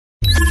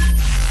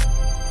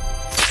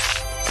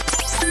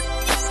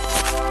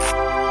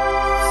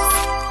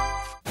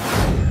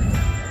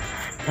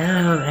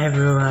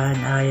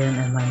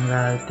Ryan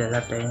Emmanuel de la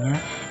Peña,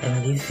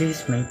 and this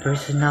is my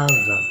personal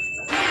vlog.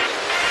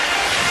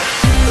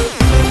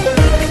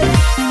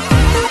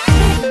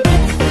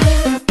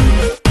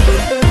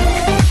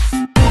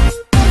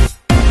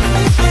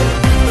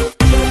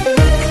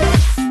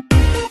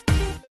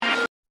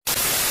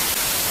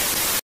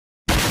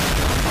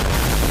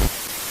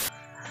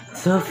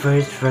 So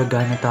first, we're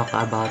gonna talk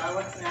about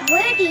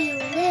where do you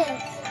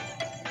live?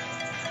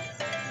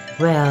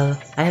 Well,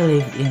 I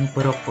live in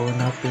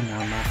Puropuno,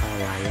 Pinama,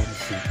 Kawayan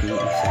City,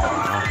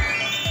 Isabela.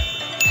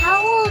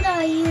 How old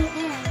are you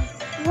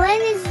and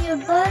when is your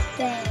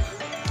birthday?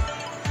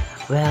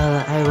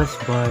 Well, I was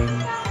born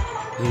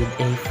with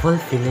a full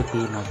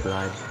Filipino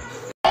blood.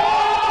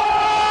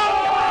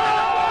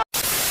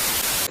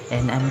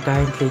 And I'm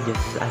currently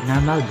just a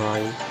normal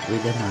boy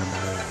with a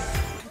normal life.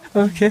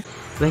 Okay.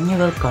 When you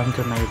will come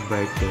to my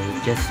birthday,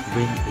 just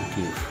bring a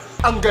gift.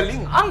 Ang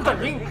galing! Ang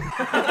galing!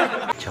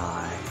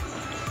 Char.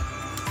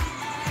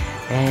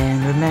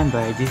 And remember,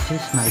 this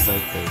is my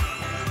birthday.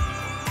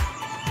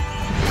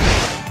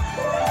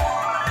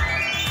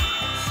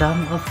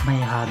 Some of my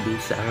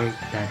hobbies are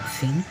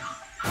dancing,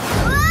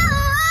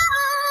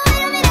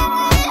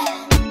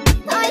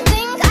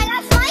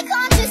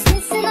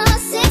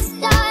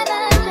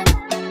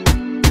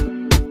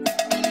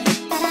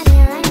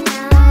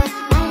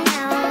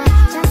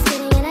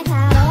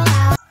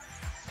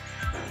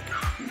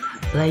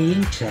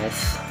 playing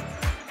chess,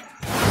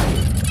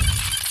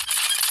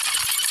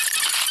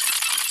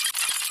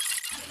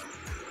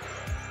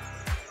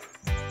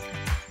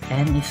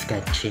 and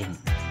sketching.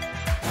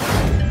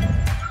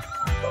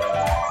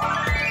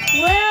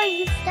 Where are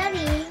you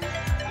studying?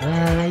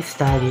 Well, I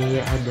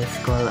study at the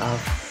school of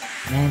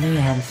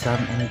many handsome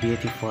and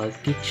beautiful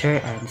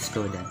teacher and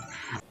student.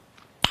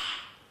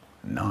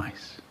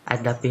 Nice.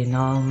 At the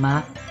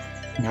Pinoma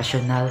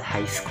National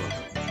High School.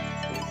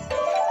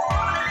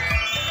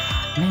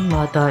 My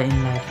motto in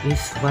life is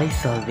why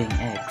solving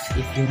X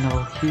if you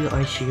know he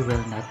or she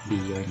will not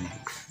be your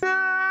next.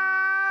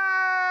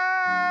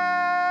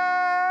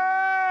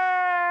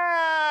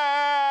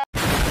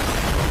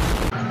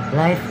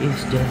 Life is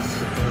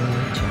just a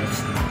chess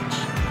match.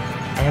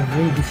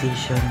 Every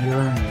decision you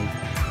will make,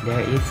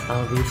 there is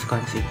always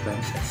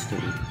consequences to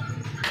it.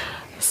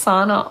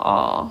 Sana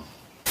all.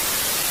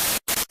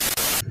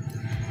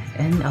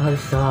 And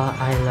also,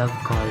 I love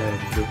color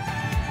blue.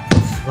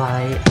 That's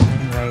why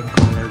I'm wearing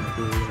color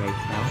blue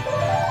right now.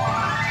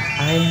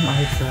 I am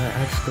also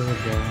a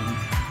student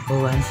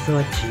who wants to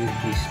achieve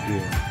his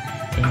dream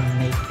and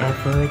make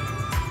effort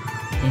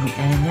in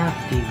any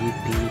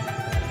activity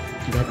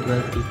that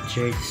will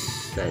teachers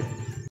said.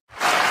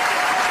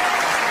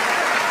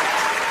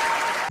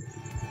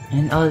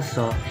 And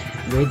also,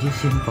 grade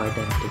is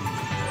important to me.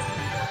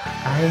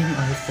 I am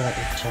also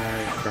a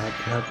child that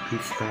helps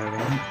his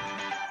parent,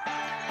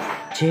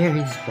 cheer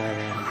his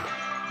parent,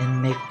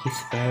 and make his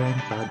parent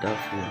proud of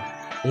him,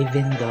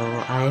 even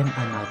though I am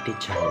a naughty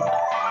child.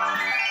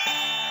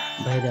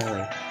 By the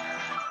way,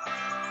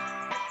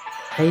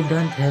 I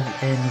don't have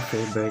any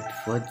favorite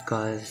food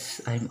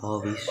cause I'm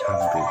always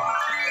hungry.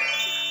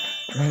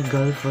 My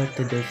goal for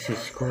today's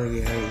school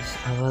year is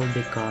I will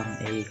become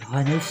a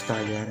honor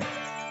student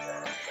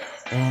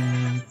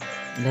and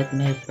let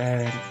my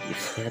parents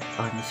step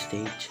on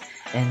stage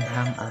and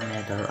hang a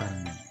medal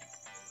on me.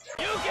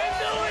 You can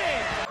do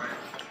it!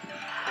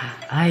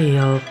 I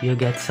hope you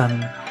get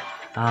some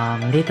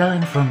little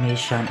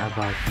information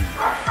about me.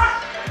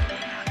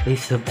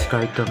 Please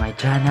subscribe to my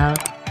channel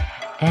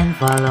and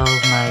follow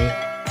my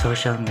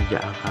social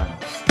media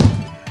accounts.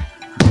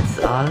 That's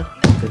all.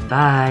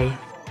 Goodbye.